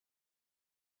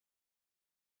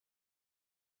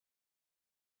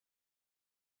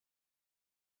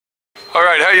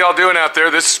Alright, how y'all doing out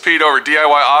there? This is Pete over at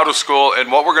D.I.Y Auto School,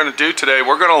 and what we're going to do today,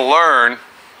 we're going to learn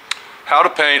how to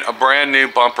paint a brand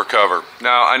new bumper cover.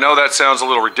 Now, I know that sounds a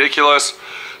little ridiculous,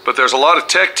 but there's a lot of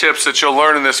tech tips that you'll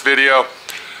learn in this video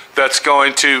that's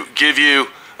going to give you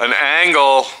an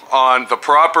angle on the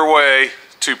proper way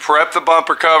to prep the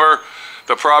bumper cover,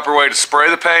 the proper way to spray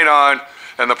the paint on,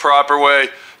 and the proper way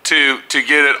to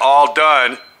get it all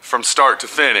done from start to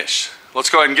finish. Let's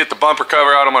go ahead and get the bumper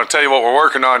cover out. I'm going to tell you what we're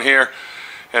working on here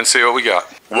and see what we got.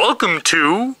 Welcome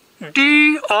to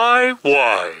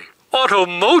D.I.Y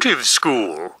Automotive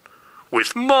School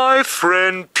with my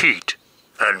friend Pete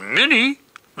and Minnie,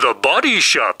 the body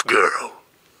shop girl.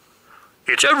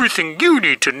 It's everything you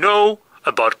need to know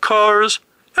about cars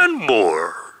and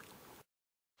more.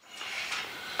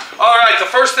 Alright,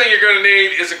 the first thing you're going to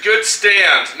need is a good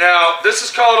stand. Now, this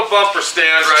is called a bumper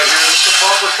stand right here. This is a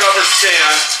bumper cover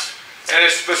stand. And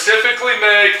it's specifically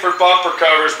made for bumper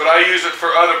covers, but I use it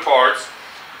for other parts.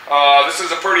 This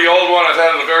is a pretty old one. I've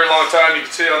had it a very long time. You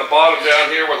can see on the bottom down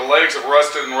here where the legs have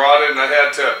rusted and rotted, and I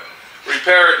had to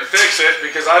repair it and fix it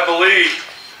because I believe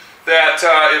that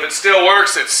if it still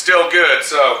works, it's still good.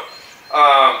 So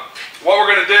what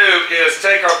we're going to do is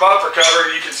take our bumper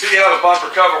cover. You can see how the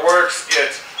bumper cover works.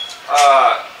 It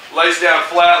lays down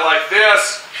flat like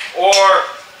this, or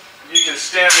you can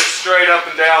stand it straight up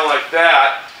and down like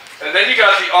that. And then you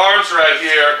got the arms right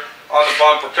here on the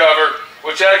bumper cover,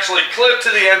 which actually clip to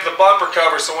the end of the bumper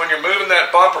cover, so when you're moving that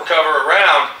bumper cover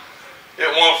around, it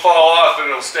won't fall off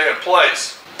and it'll stay in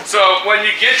place. So when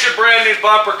you get your brand new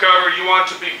bumper cover, you want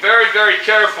to be very, very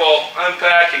careful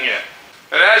unpacking it.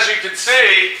 And as you can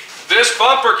see, this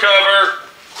bumper cover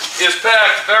is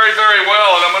packed very, very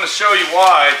well, and I'm going to show you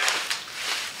why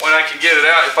when I can get it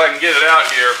out, if I can get it out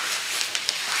here.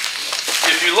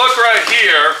 If you look right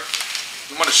here,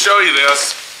 I'm going to show you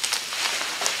this.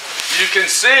 You can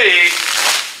see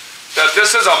that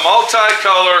this is a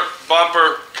multicolor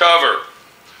bumper cover.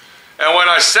 And when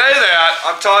I say that,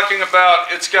 I'm talking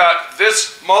about it's got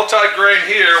this multi-grain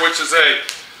here, which is a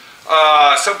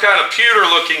some kind of pewter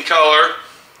looking color.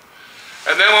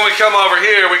 And then when we come over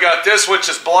here, we got this,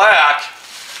 which is black.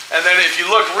 And then if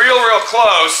you look real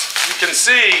close, you can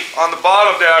see on the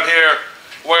bottom down here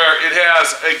where it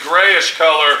has a grayish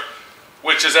color,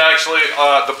 which is actually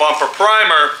the bumper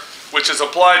primer, which is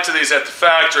applied to these at the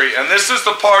factory. And this is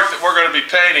the part that we're going to be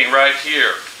painting right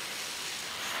here.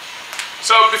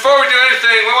 So before we do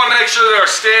anything, we want to make sure that our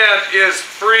stand is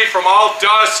free from all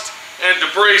dust and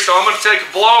debris. So I'm going to take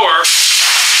a blower,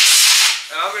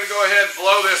 and I'm going to go ahead and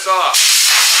blow this off.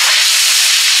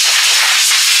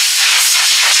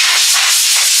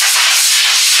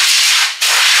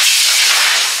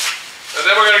 And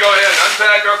then we're going to go ahead and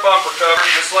unpack our bumper cover,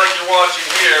 just like you're watching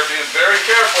here, being very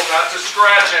careful not to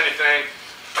scratch anything.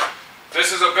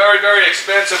 This is a very, very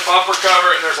expensive bumper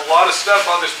cover, and there's a lot of stuff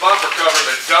on this bumper cover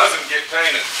that doesn't get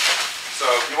painted. So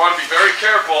you want to be very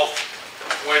careful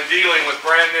when dealing with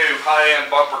brand new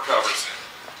high-end bumper covers.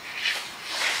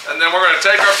 And then we're going to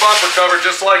take our bumper cover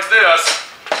just like this,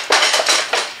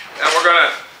 and we're going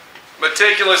to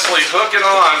meticulously hook it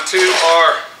on to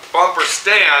our bumper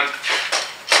stand,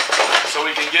 so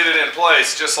we can get it in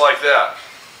place just like that.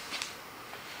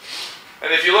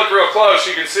 And if you look real close,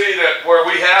 you can see that where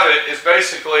we have it is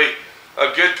basically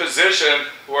a good position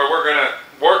where we're going to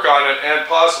work on it and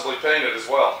possibly paint it as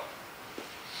well.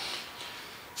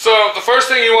 So the first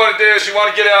thing you want to do is you want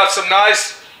to get out some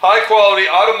nice high quality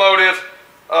automotive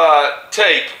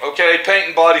tape, okay, paint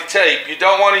and body tape. You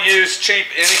don't want to use cheap,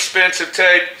 inexpensive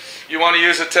tape. You want to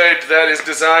use a tape that is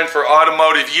designed for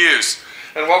automotive use.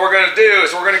 And what we're going to do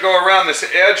is we're going to go around this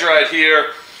edge right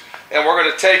here, and we're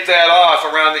going to tape that off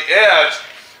around the edge,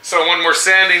 so when we're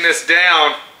sanding this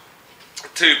down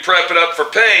to prep it up for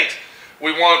paint,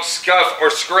 we won't scuff or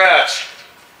scratch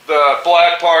the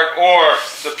black part or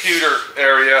the pewter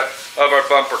area of our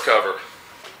bumper cover.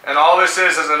 And all this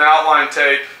is an outline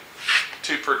tape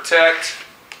to protect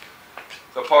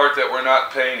the part that we're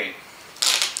not painting.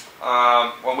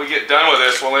 When we get done with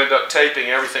this, we'll end up taping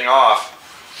everything off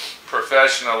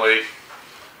professionally,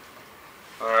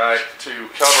 alright, to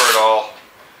cover it all.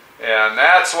 And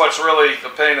that's what's really the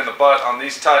pain in the butt on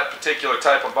these particular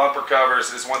type of bumper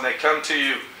covers, is when they come to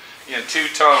you in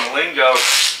two-tone lingo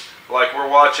like we're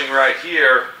watching right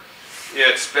here.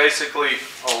 It's basically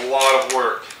a lot of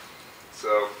work,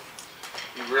 so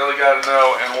you really got to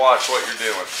know and watch what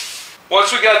you're doing.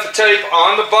 Once we got the tape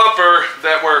on the bumper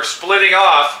that we're splitting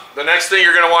off, the next thing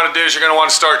you're going to want to do is you're going to want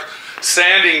to start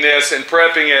sanding this and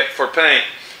prepping it for paint.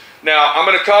 Now, I'm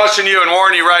going to caution you and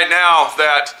warn you right now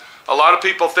that a lot of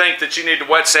people think that you need to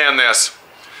wet sand this.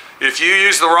 If you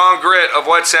use the wrong grit of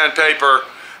wet sandpaper,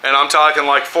 and I'm talking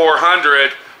like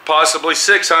 400, possibly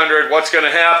 600, what's going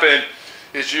to happen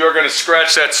is you're going to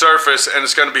scratch that surface and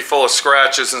it's going to be full of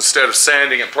scratches instead of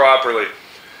sanding it properly.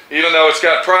 Even though it's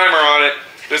got primer on it,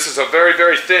 this is a very,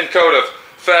 very thin coat of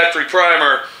factory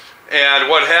primer, and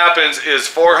what happens is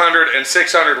 400 and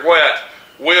 600 wet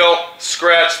will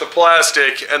scratch the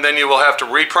plastic, and then you will have to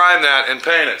reprime that and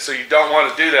paint it, so you don't want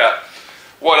to do that.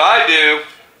 What I do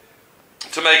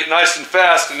to make it nice and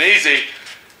fast and easy,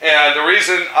 and the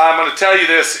reason I'm going to tell you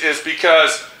this is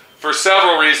because for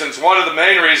several reasons. One of the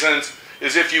main reasons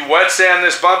is if you wet sand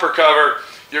this bumper cover,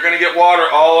 you're going to get water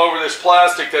all over this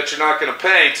plastic that you're not going to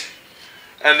paint,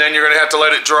 and then you're going to have to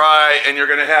let it dry, and you're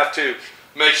going to have to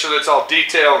make sure that it's all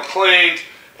detailed and cleaned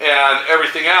and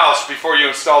everything else before you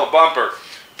install the bumper.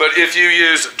 But if you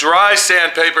use dry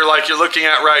sandpaper like you're looking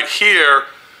at right here,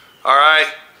 all right,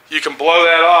 you can blow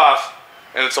that off,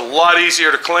 and it's a lot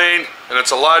easier to clean, and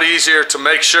it's a lot easier to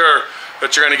make sure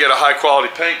that you're going to get a high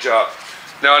quality paint job.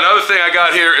 Now another thing I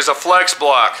got here is a flex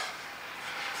block.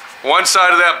 One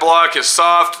side of that block is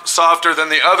softer than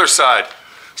the other side.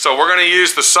 So we're going to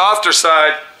use the softer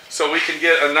side so we can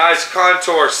get a nice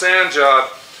contour sand job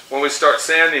when we start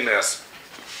sanding this.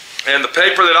 And the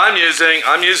paper that I'm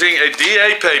using a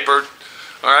D.I.Y paper.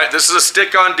 All right, this is a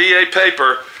stick-on D.I.Y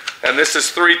paper, and this is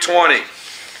 320.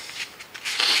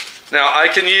 Now I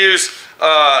can use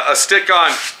a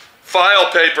stick-on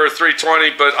file paper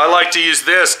 320, but I like to use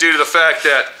this due to the fact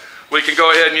that we can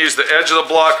go ahead and use the edge of the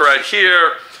block right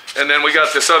here, and then we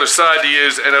got this other side to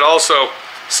use, and it also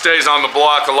stays on the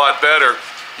block a lot better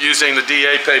using the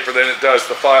D.I.Y paper than it does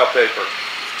the file paper.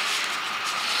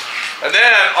 And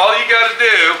then all you got to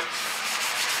do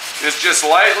is just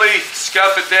lightly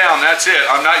scuff it down. That's it.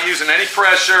 I'm not using any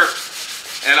pressure,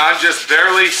 and I'm just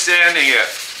barely sanding it.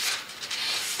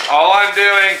 All I'm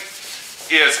doing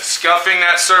is scuffing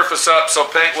that surface up so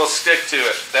paint will stick to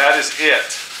it. That is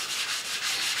it.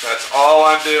 That's all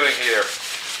I'm doing here.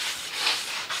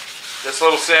 This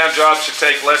little sand job should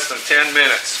take less than 10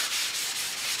 minutes.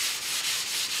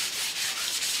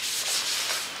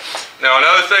 Now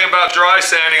another thing about dry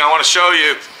sanding I want to show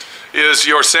you is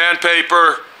your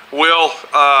sandpaper will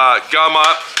gum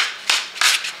up,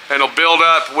 and it'll build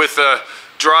up with the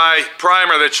dry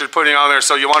primer that you're putting on there,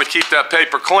 so you want to keep that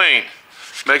paper clean.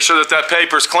 Make sure that that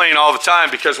paper's clean all the time,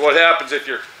 because what happens if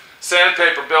your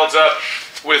sandpaper builds up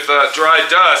with dry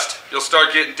dust, you'll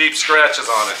start getting deep scratches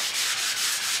on it.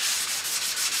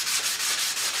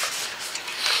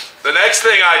 The next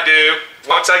thing I do,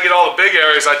 once I get all the big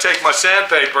areas, I take my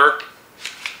sandpaper,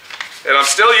 and I'm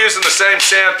still using the same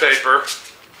sandpaper,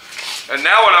 and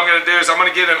now what I'm going to do is I'm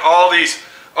going to get in all these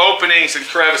openings and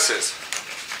crevices.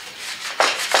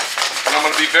 And I'm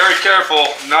going to be very careful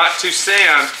not to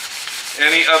sand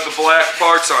any of the black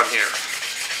parts on here.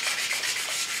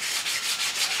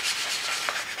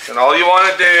 And all you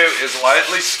want to do is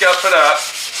lightly scuff it up.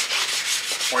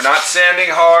 We're not sanding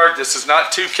hard. This is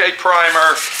not 2K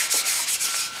primer.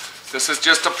 This is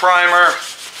just a primer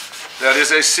that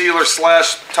is a sealer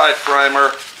slash type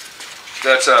primer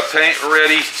that's a paint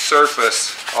ready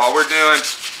surface. All we're doing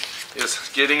is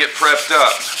getting it prepped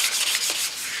up.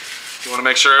 You want to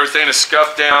make sure everything is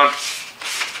scuffed down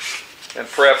and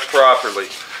prepped properly.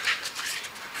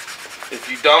 If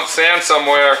you don't sand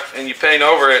somewhere and you paint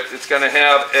over it, it's going to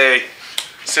have a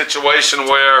situation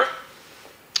where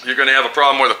you're going to have a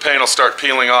problem where the paint will start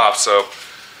peeling off, so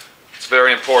it's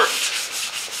very important.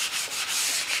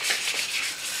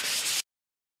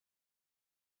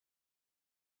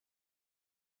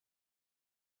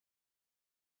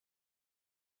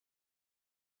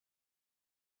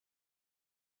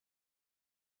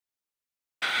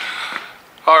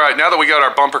 Alright, now that we got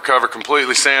our bumper cover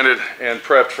completely sanded and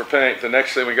prepped for paint, the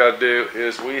next thing we got to do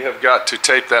is we have got to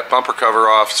tape that bumper cover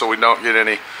off so we don't get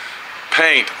any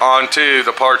paint onto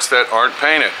the parts that aren't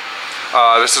painted.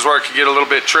 This is where it can get a little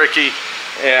bit tricky,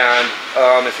 and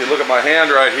if you look at my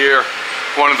hand right here,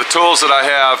 one of the tools that I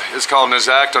have is called an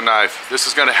X-Acto knife. This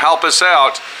is going to help us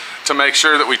out to make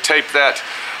sure that we tape that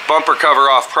bumper cover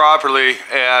off properly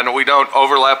and we don't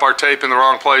overlap our tape in the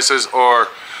wrong places or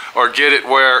get it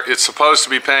where it's supposed to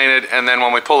be painted, and then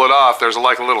when we pull it off there's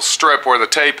like a little strip where the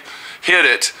tape hit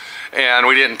it and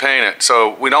we didn't paint it.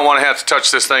 So we don't want to have to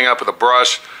touch this thing up with a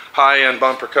brush. High-end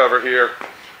bumper cover here.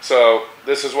 So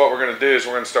this is what we're going to do, is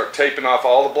we're going to start taping off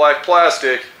all the black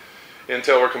plastic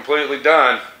until we're completely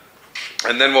done,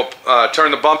 and then we'll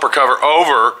turn the bumper cover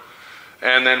over,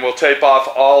 and then we'll tape off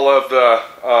all of the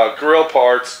grill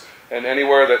parts and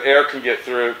anywhere that air can get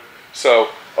through, so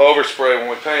overspray when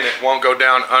we paint it won't go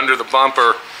down under the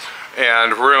bumper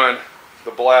and ruin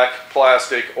the black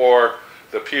plastic or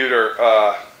the pewter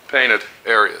painted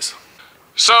areas.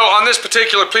 So on this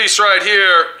particular piece right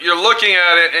here, you're looking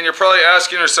at it and you're probably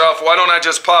asking yourself, why don't I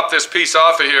just pop this piece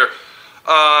off of here?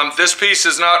 This piece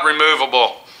is not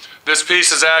removable. This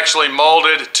piece is actually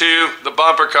molded to the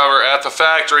bumper cover at the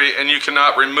factory, and you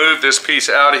cannot remove this piece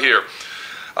out of here.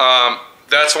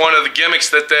 That's one of the gimmicks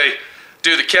that they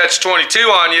do the catch-22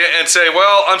 on you and say,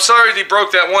 well, I'm sorry they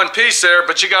broke that one piece there,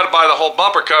 but you got to buy the whole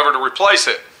bumper cover to replace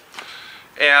it.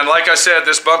 And like I said,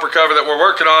 this bumper cover that we're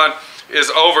working on is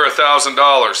over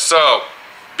 $1,000. So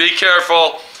be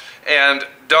careful and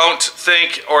don't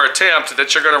think or attempt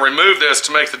that you're going to remove this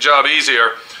to make the job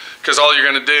easier, because all you're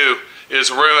going to do is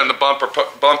ruin the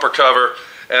bumper cover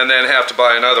and then have to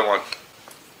buy another one.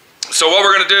 So what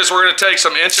we're going to do is we're going to take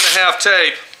some 1.5"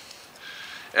 tape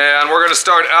and we're going to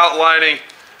start outlining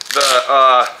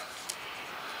the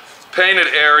painted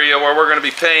area where we're going to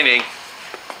be painting.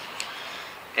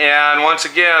 And once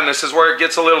again, this is where it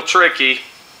gets a little tricky,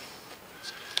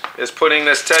 is putting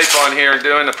this tape on here and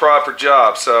doing the proper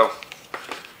job. So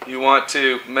you want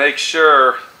to make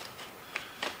sure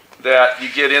that you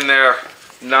get in there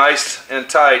nice and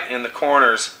tight in the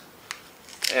corners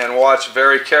and watch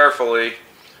very carefully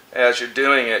as you're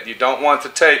doing it. You don't want the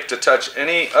tape to touch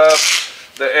any of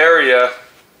the area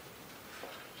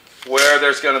where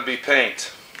there's going to be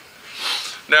paint.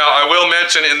 Now I will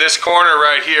mention in this corner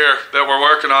right here that we're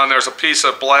working on, there's a piece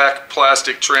of black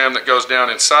plastic trim that goes down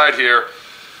inside here,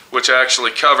 which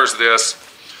actually covers this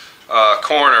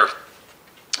corner.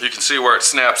 You can see where it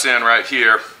snaps in right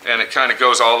here, and it kind of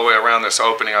goes all the way around this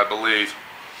opening, I believe.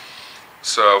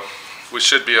 So we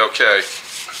should be okay.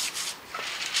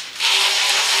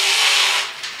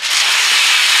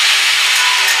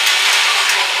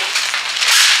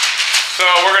 So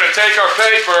we're going to take our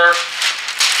paper,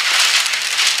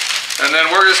 and then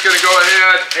we're just going to go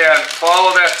ahead and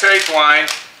follow that tape line.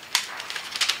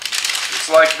 It's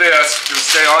like this. Just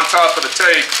stay on top of the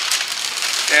tape.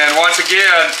 And once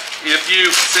again, if you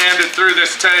sanded through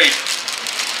this tape,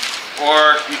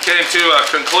 or you came to a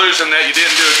conclusion that you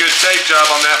didn't do a good tape job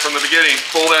on that from the beginning,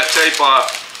 pull that tape off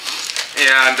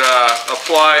and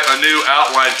apply a new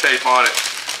outline tape on it.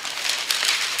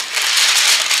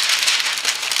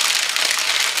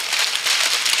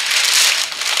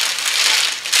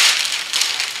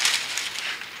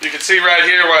 You can see right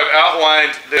here where I've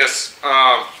outlined this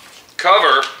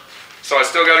cover, so I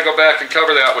still got to go back and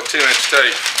cover that with 2"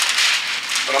 tape.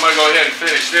 But I'm going to go ahead and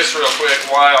finish this real quick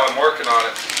while I'm working on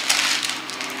it.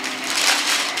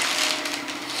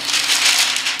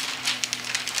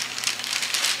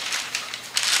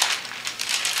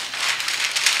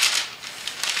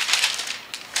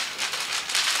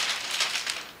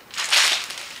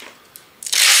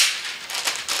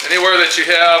 Anywhere that you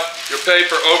have your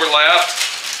paper overlapped,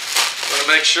 you want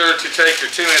to make sure to take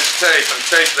your 2" tape and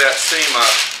tape that seam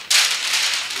up.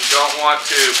 You don't want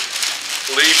to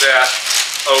leave that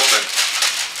open.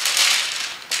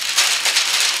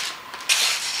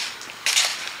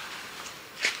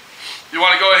 You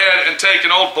want to go ahead and take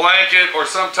an old blanket or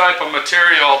some type of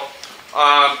material,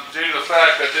 due to the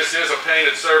fact that this is a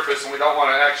painted surface and we don't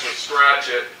want to actually scratch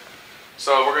it.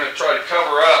 So we're going to try to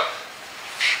cover up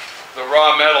the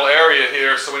raw metal area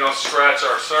here so we don't scratch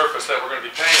our surface that we're going to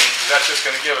be painting, because that's just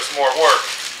going to give us more work.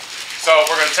 So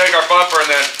we're going to take our bumper and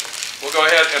then we'll go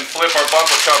ahead and flip our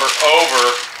bumper cover over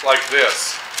like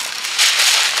this.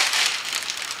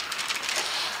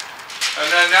 And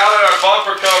then now that our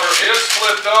bumper cover is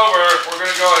flipped over, we're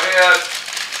going to go ahead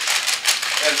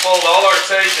and fold all our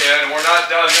tape in. We're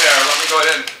not done there. Let me go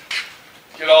ahead and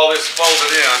get all this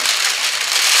folded in.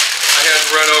 I had to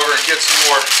run over and get some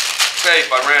more tape.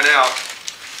 I ran out.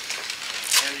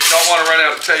 And you don't want to run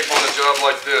out of tape on a job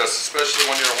like this, especially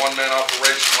when you're a one-man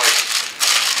operation like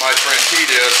my friend Pete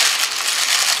is.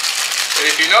 And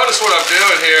if you notice what I'm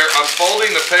doing here, I'm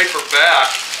folding the paper back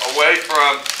away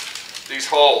from these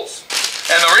holes.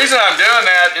 And the reason I'm doing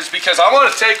that is because I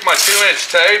want to take my 2"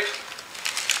 tape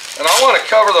and I want to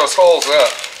cover those holes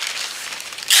up.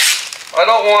 I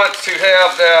don't want to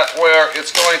have that where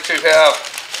it's going to have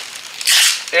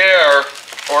air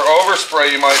or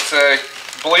overspray, you might say,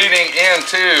 bleeding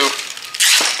into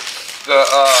the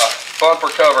bumper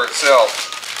cover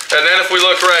itself. And then if we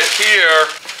look right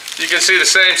here, you can see the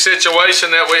same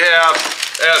situation that we have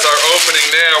as our opening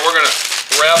there. We're going to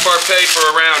wrap our paper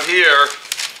around here,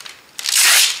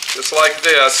 just like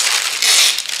this.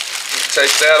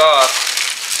 Take that off.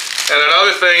 And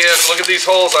another thing is, look at these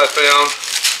holes I found.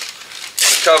 I'm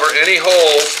going to cover any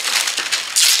holes.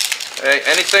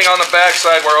 Anything on the back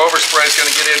side where overspray is going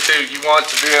to get into, you want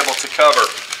to be able to cover.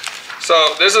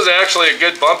 So this is actually a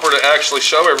good bumper to actually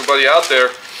show everybody out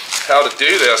there how to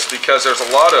do this, because there's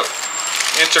a lot of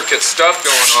intricate stuff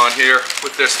going on here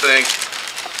with this thing,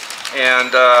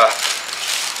 and a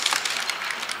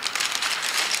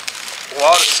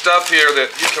lot of stuff here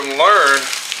that you can learn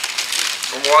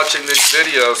from watching these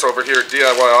videos over here at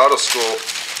D.I.Y. Auto School.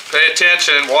 Pay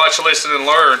attention, watch, listen, and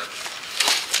learn,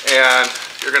 and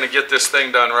you're going to get this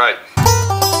thing done right.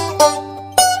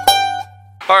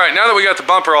 Alright, now that we got the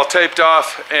bumper all taped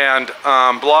off and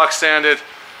block sanded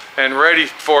and ready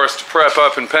for us to prep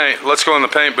up and paint, let's go in the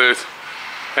paint booth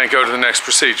and go to the next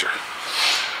procedure.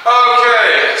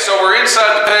 Okay, so we're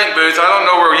inside the paint booth. I don't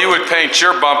know where you would paint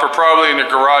your bumper, probably in your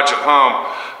garage at home.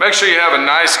 Make sure you have a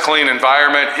nice clean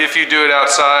environment. If you do it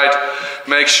outside,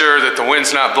 make sure that the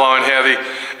wind's not blowing heavy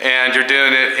and you're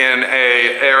doing it in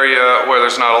an area where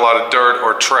there's not a lot of dirt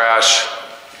or trash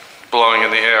blowing in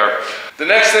the air. The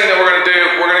next thing that we're going to do,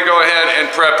 we're going to go ahead and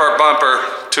prep our bumper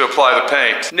to apply the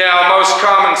paint. Now, most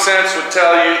common sense would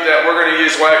tell you that we're going to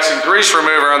use wax and grease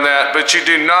remover on that, but you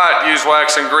do not use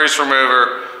wax and grease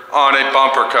remover on a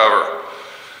bumper cover.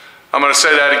 I'm going to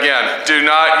say that again. Do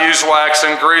not use wax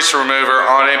and grease remover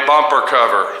on a bumper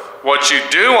cover. What you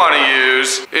do want to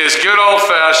use is good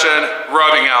old-fashioned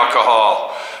rubbing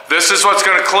alcohol. This is what's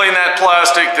going to clean that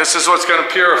plastic. This is what's going to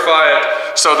purify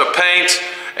it, so the paint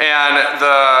and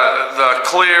the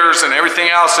clears and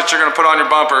everything else that you're going to put on your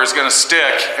bumper is going to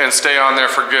stick and stay on there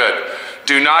for good.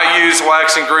 Do not use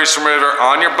wax and grease remover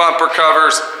on your bumper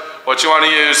covers. What you want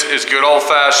to use is good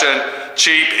old-fashioned,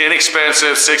 cheap,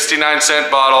 inexpensive,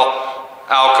 69-cent bottle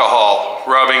alcohol,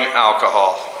 rubbing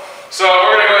alcohol. So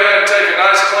we're going to go ahead and take a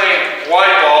nice clean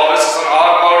white ball. This is an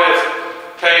automotive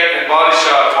paint and body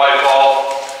shop white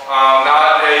ball,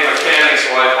 not a mechanics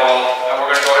white ball. And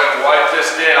we're going to go ahead and wipe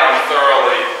this down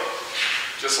thoroughly,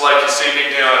 just like you see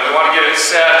me doing. We want to get it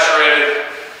saturated,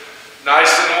 nice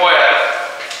and wet,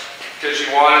 because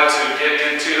you want it to get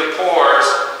into the pores,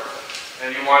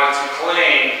 and you want it to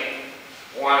clean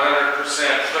 100%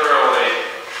 thoroughly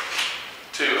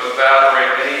to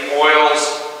evaporate any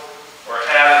oils or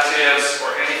additives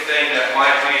or anything that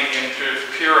might be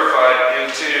purified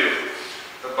into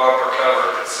the bumper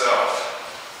cover itself.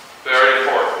 Very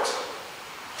important.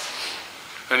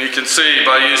 And you can see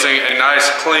by using a nice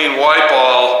clean white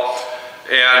ball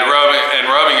and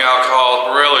rubbing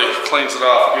alcohol, really cleans it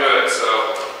off good. So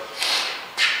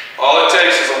all it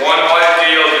takes is a one wipe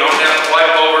deal. You don't have to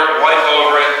wipe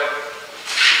over it.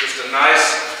 Just a nice,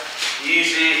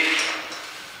 easy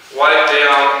wipe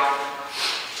down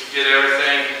to get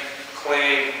everything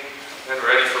clean and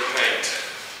ready for paint.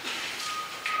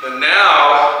 And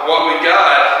now what we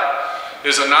got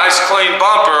is a nice clean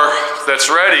bumper that's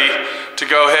ready to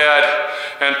go ahead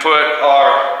and put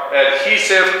our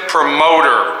adhesive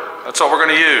promoter. That's what we're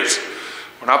going to use.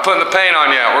 We're not putting the paint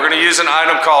on yet. We're going to use an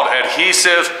item called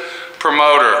adhesive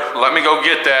promoter. Let me go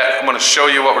get that. I'm going to show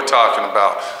you what we're talking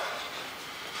about.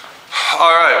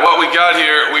 Alright, what we got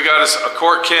here, we got a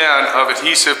quart can of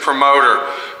adhesive promoter.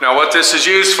 Now what this is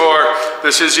used for,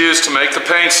 this is used to make the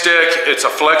paint stick. It's a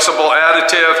flexible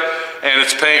additive and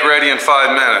it's paint ready in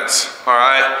 5 minutes.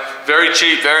 Alright, very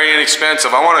cheap, very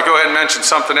inexpensive. I want to go ahead and mention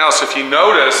something else. If you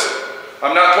notice,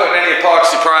 I'm not putting any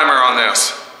epoxy primer on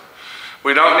this.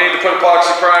 We don't need to put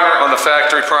epoxy primer on the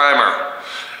factory primer.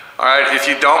 Alright, if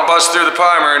you don't bust through the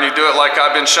primer and you do it like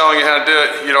I've been showing you how to do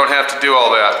it, you don't have to do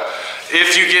all that.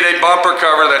 If you get a bumper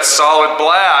cover that's solid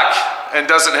black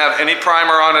and doesn't have any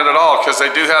primer on it at all, because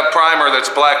they do have primer that's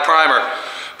black primer,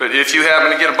 but if you happen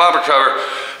to get a bumper cover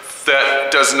that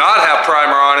does not have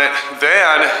primer on it,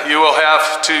 then you will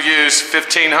have to use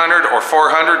 1500 or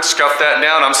 400, scuff that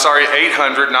down, I'm sorry,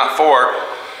 800, not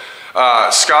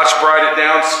 4. Scotch Brite it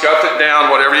down, scuff it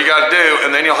down, whatever you got to do,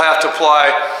 and then you'll have to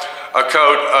apply a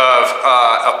coat of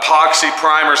epoxy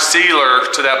primer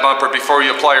sealer to that bumper before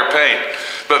you apply your paint.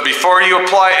 But before you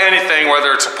apply anything,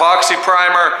 whether it's epoxy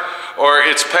primer or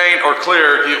it's paint or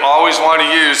clear, you always want to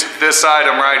use this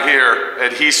item right here,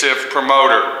 adhesive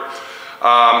promoter.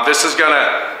 This is going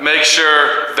to make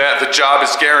sure that the job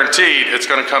is guaranteed. It's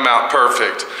going to come out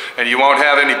perfect. And you won't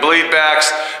have any bleed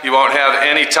backs. You won't have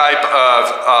any type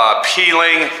of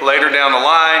peeling later down the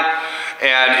line.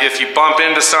 And if you bump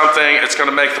into something, it's going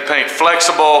to make the paint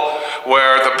flexible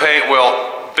where the paint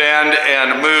will bend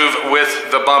and move with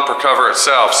the bumper cover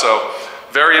itself. So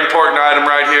very important item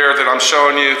right here that I'm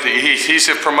showing you, the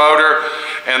adhesive promoter.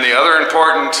 And the other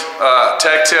important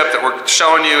tech tip that we're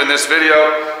showing you in this video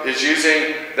is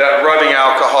using that rubbing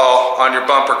alcohol on your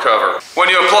bumper cover.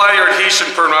 When you apply your adhesion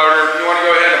promoter, you want to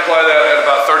go ahead and apply that at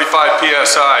about 35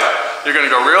 psi. You're going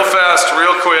to go real fast,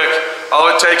 real quick. All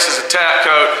it takes is a tap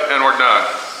coat and we're done.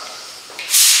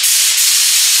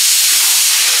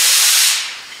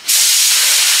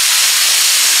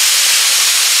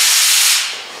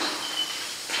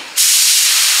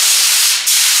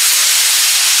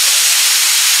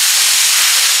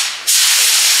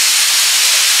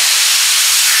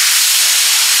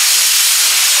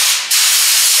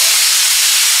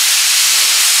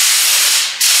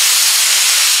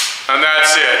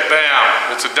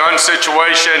 It's a done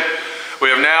situation.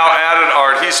 We have now added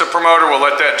our adhesive promoter. We'll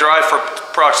let that dry for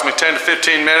approximately 10 to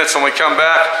 15 minutes. When we come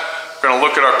back, we're gonna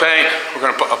look at our paint, we're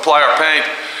gonna apply our paint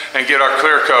and get our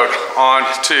clear coat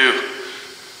onto,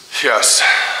 yes,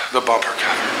 the bumper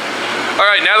cover. All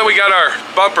right, now that we got our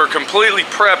bumper completely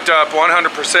prepped up,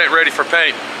 100% ready for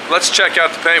paint, let's check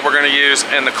out the paint we're gonna use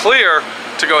and the clear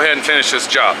to go ahead and finish this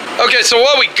job. Okay, so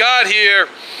what we got here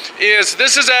is,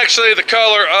 this is actually the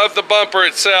color of the bumper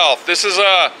itself. This is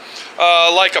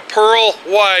like a pearl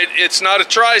white. It's not a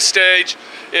tri-stage,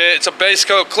 it's a base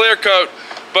coat, clear coat,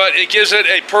 but it gives it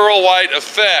a pearl white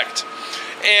effect.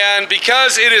 And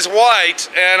because it is white,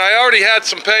 and I already had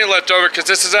some paint left over because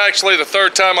this is actually the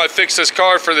third time I fixed this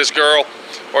car for this girl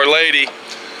or lady,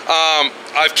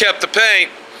 I've kept the paint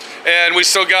and we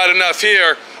still got enough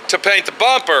here to paint the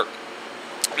bumper.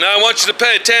 Now I want you to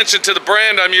pay attention to the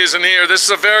brand I'm using here. This is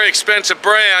a very expensive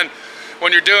brand.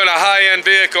 When you're doing a high-end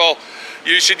vehicle,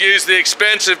 you should use the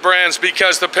expensive brands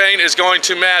because the paint is going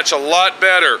to match a lot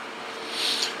better.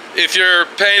 If you're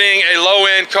painting a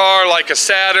low-end car like a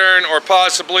Saturn or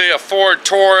possibly a Ford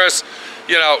Taurus,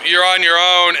 you know, you're on your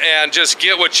own and just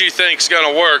get what you think's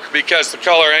gonna work because the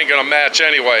color ain't gonna match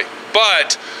anyway.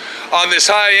 But on this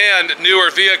high-end, newer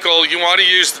vehicle, you want to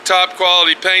use the top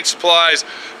quality paint supplies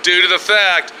due to the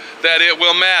fact that it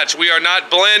will match. We are not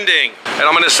blending. And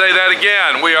I'm going to say that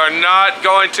again. We are not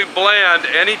going to blend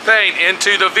any paint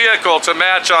into the vehicle to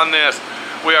match on this.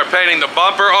 We are painting the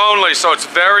bumper only, so it's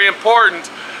very important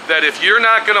that if you're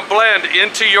not going to blend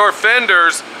into your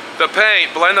fenders the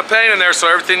paint, blend the paint in there so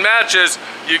everything matches,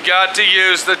 you got to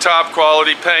use the top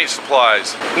quality paint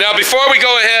supplies. Now before we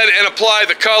go ahead and apply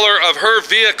the color of her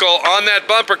vehicle on that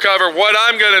bumper cover, what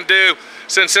I'm going to do,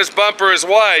 since this bumper is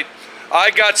white,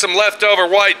 I got some leftover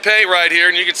white paint right here,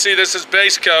 and you can see this is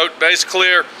base coat, base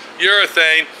clear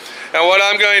urethane. And what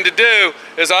I'm going to do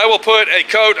is I will put a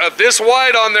coat of this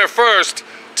white on there first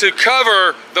to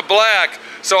cover the black,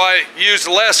 so I use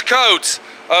less coats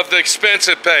of the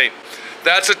expensive paint.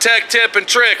 That's a tech tip and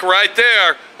trick right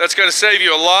there that's going to save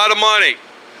you a lot of money.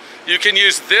 You can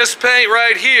use this paint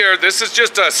right here. This is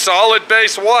just a solid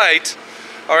base white,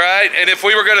 all right? And if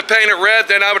we were going to paint it red,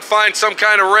 then I would find some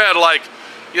kind of red, like,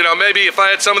 you know, maybe if I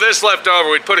had some of this left over,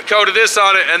 we'd put a coat of this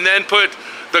on it and then put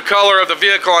the color of the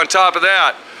vehicle on top of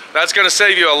that. That's going to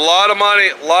save you a lot of money,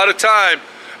 a lot of time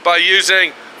by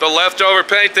using the leftover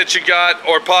paint that you got,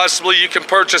 or possibly you can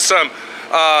purchase some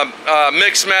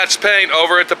mix match paint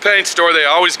over at the paint store. They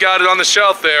always got it on the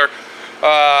shelf there,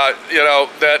 you know,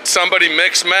 that somebody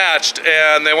mix matched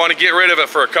and they want to get rid of it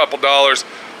for a couple dollars.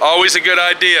 Always a good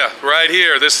idea right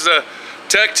here. This is a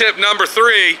tech tip number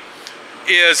 3,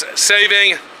 is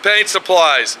saving paint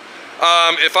supplies.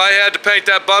 If I had to paint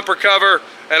that bumper cover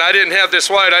and I didn't have this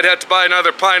white, I'd have to buy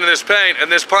another pint of this paint,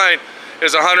 and this pint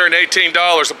is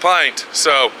 $118 a pint.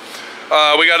 So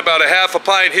we got about a half a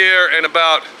pint here and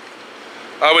about,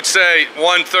 I would say,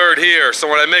 1/3 here. So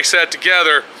when I mix that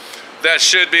together, that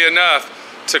should be enough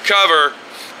to cover,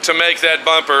 to make that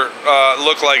bumper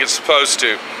look like it's supposed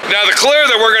to. Now the clear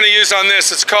that we're going to use on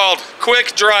this is called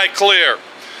Quick Dry Clear.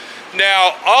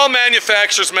 Now all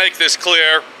manufacturers make this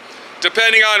clear.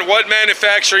 Depending on what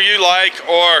manufacturer you like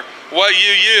or what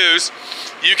you use,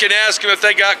 you can ask them if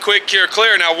they got Quick Cure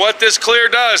Clear. Now what this clear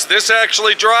does, this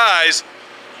actually dries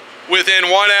within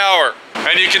 1 hour.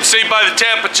 And you can see by the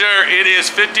temperature, it is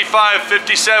 55,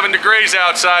 57 degrees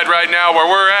outside right now where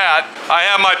we're at. I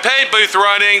have my paint booth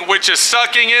running, which is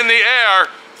sucking in the air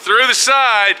through the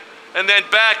side and then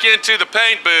back into the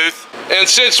paint booth. And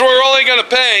since we're only going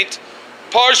to paint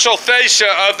partial fascia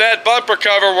of that bumper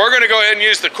cover, we're going to go ahead and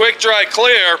use the Quick Dry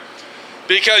Clear,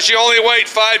 because you only wait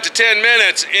 5 to 10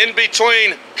 minutes in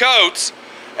between coats,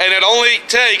 and it only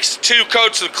takes 2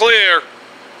 coats of clear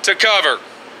to cover.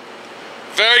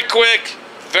 Very quick,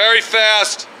 very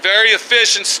fast, very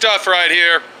efficient stuff right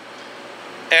here.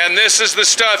 And this is the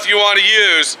stuff you want to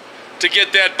use to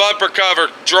get that bumper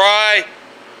cover dry,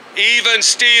 even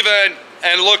Steven,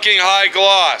 and looking high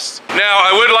gloss. Now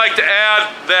I would like to add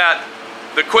that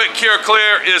the Quick Cure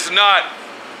Clear is not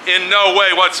in no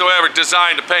way whatsoever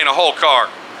designed to paint a whole car.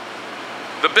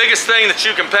 The biggest thing that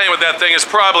you can paint with that thing is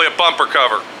probably a bumper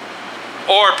cover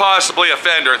or possibly a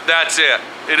fender. That's it.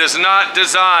 It is not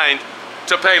designed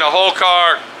to paint a whole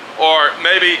car or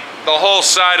maybe the whole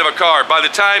side of a car. By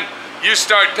the time you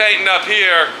start painting up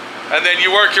here and then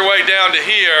you work your way down to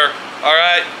here, all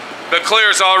right, the clear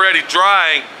is already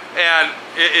drying, and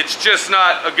it's just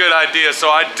not a good idea, so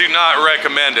I do not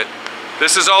recommend it.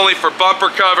 This is only for bumper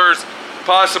covers,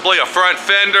 possibly a front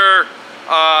fender,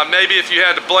 maybe if you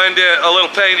had to blend a little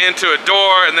paint into a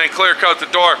door and then clear coat the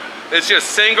door. It's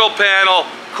just single panel,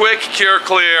 Quick Cure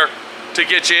Clear to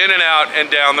get you in and out and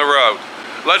down the road.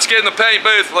 Let's get in the paint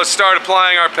booth. Let's start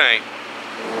applying our paint.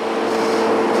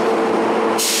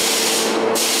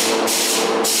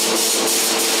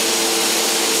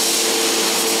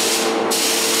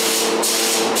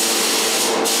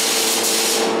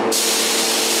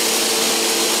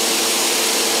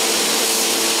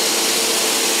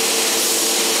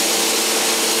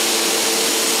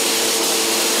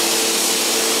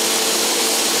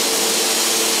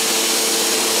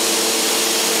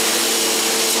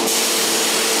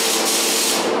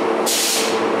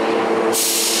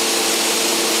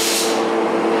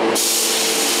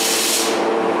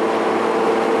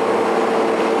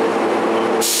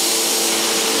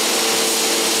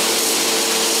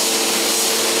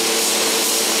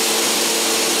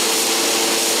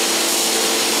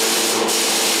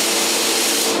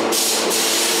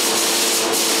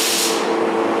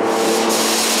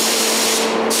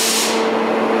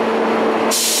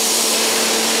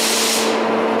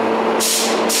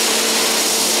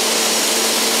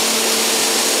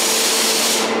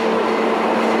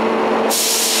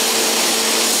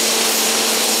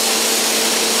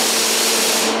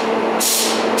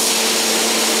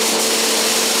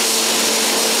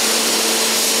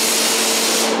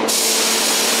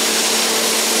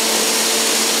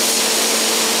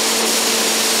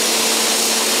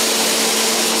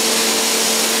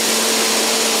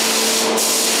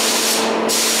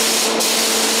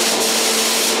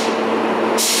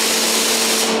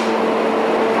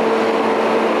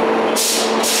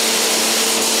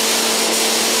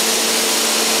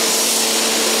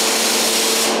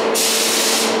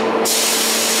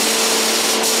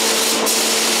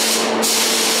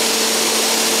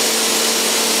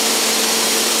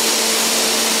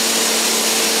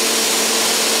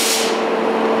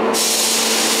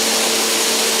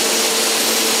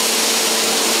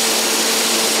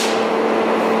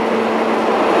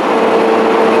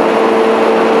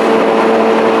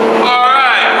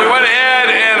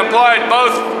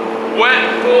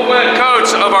 Full wet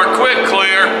coats of our Quick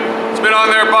Clear. It's been on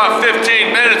there about 15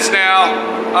 minutes now.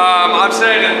 I'm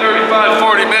saying in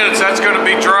 35-40 minutes that's going to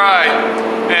be dry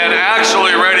and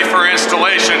actually ready for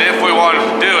installation if we wanted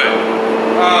to do it.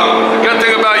 The good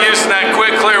thing about using that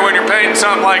Quick Clear when you're painting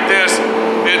something like this,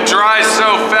 it dries so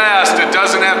fast it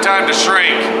doesn't have time to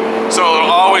shrink. So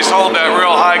it'll always hold that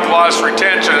real high gloss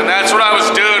retention. And that's what I was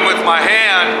doing with my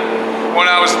hand when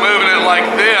I was moving it like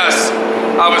this.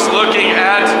 I was looking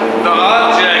at the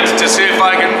object to see if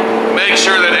I can make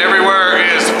sure that everywhere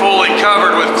is fully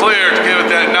covered with clear to give it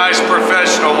that nice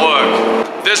professional look.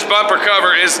 This bumper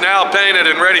cover is now painted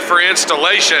and ready for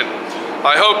installation.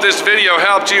 I hope this video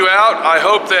helped you out. I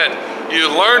hope that you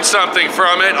learned something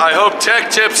from it. I hope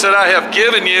tech tips that I have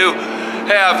given you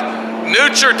have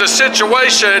nurtured the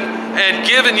situation and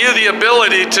given you the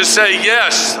ability to say,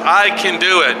 yes, I can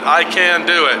do it. I can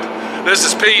do it. This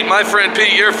is Pete, my friend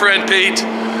Pete, your friend Pete,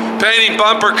 painting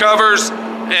bumper covers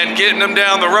and getting them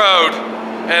down the road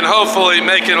and hopefully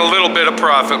making a little bit of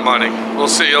profit money. We'll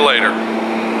see you later.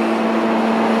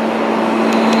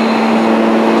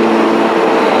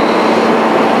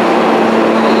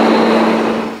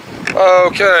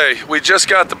 Okay, we just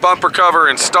got the bumper cover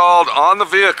installed on the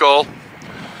vehicle.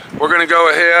 We're going to go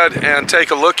ahead and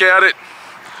take a look at it,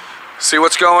 see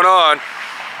what's going on,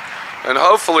 and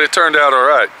hopefully it turned out all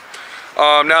right.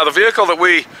 Now the vehicle that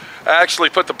we actually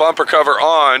put the bumper cover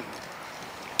on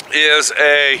is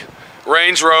a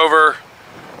Range Rover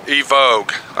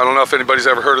Evoque. I don't know if anybody's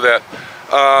ever heard of that.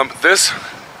 This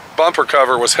bumper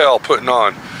cover was hell putting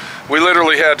on. We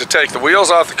literally had to take the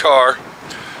wheels off the car.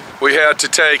 We had to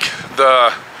take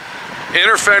the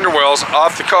inner fender wells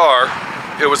off the car.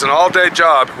 It was an all-day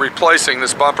job replacing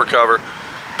this bumper cover.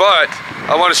 But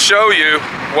I want to show you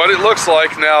what it looks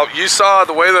like. Now, you saw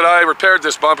the way that I repaired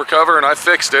this bumper cover and I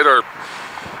fixed it, or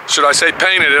should I say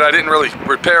painted it. I didn't really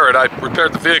repair it. I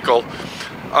repaired the vehicle.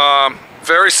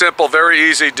 Very simple, very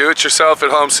easy, do-it-yourself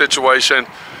at home situation.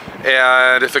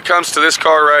 And if it comes to this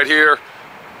car right here,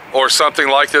 or something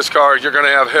like this car, you're going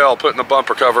to have hell putting the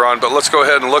bumper cover on. But let's go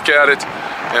ahead and look at it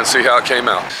and see how it came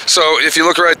out. So if you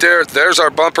look right there, there's our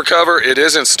bumper cover. It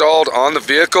is installed on the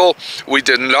vehicle. We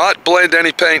did not blend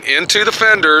any paint into the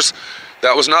fenders.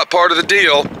 That was not part of the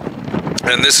deal.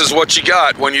 And this is what you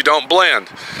got when you don't blend.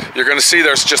 You're going to see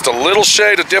there's just a little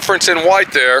shade of difference in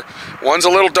white there. One's a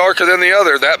little darker than the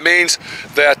other. That means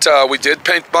that we did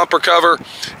paint the bumper cover.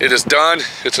 It is done.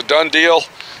 It's a done deal.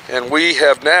 And we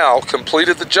have now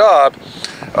completed the job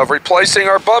of replacing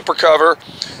our bumper cover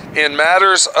in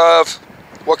matters of,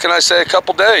 what can I say, a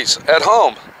couple days at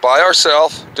home by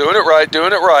ourselves, doing it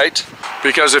right.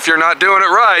 Because if you're not doing it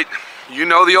right, you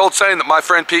know the old saying that my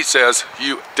friend Pete says,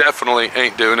 you definitely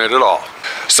ain't doing it at all.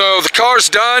 So the car's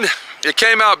done. It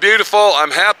came out beautiful.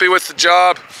 I'm happy with the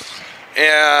job,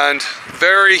 and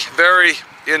very, very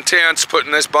intense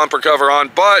putting this bumper cover on,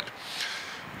 but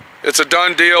it's a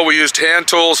done deal. We used hand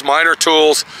tools, minor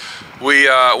tools. We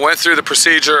went through the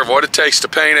procedure of what it takes to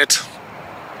paint it,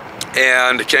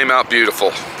 and it came out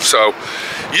beautiful. So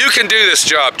you can do this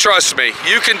job, trust me.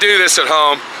 You can do this at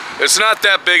home. It's not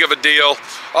that big of a deal.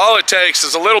 All it takes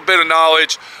is a little bit of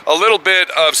knowledge, a little bit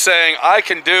of saying, I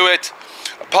can do it,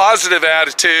 a positive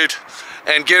attitude,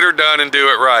 and get her done and do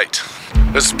it right.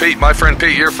 This is Pete, my friend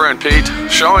Pete, your friend Pete,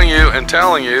 showing you and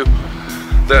telling you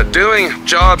that doing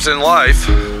jobs in life,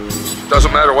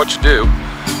 doesn't matter what you do,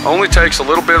 only takes a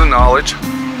little bit of knowledge,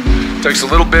 takes a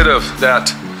little bit of that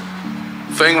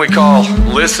thing we call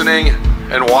listening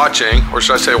and watching, or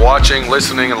should I say watching,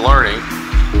 listening, and learning.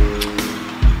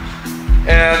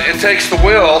 And it takes the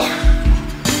will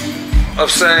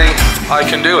of saying, I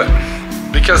can do it.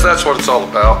 Because that's what it's all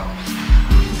about,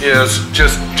 is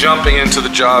just jumping into the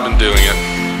job and doing it.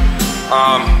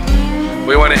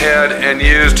 We went ahead and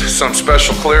used some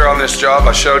special clear on this job.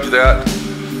 I showed you that.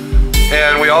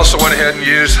 And we also went ahead and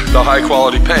used the high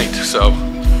quality paint. So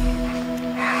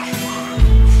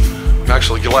I'm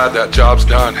actually glad that job's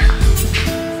done.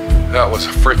 That was a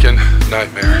freaking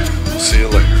nightmare. See you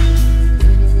later.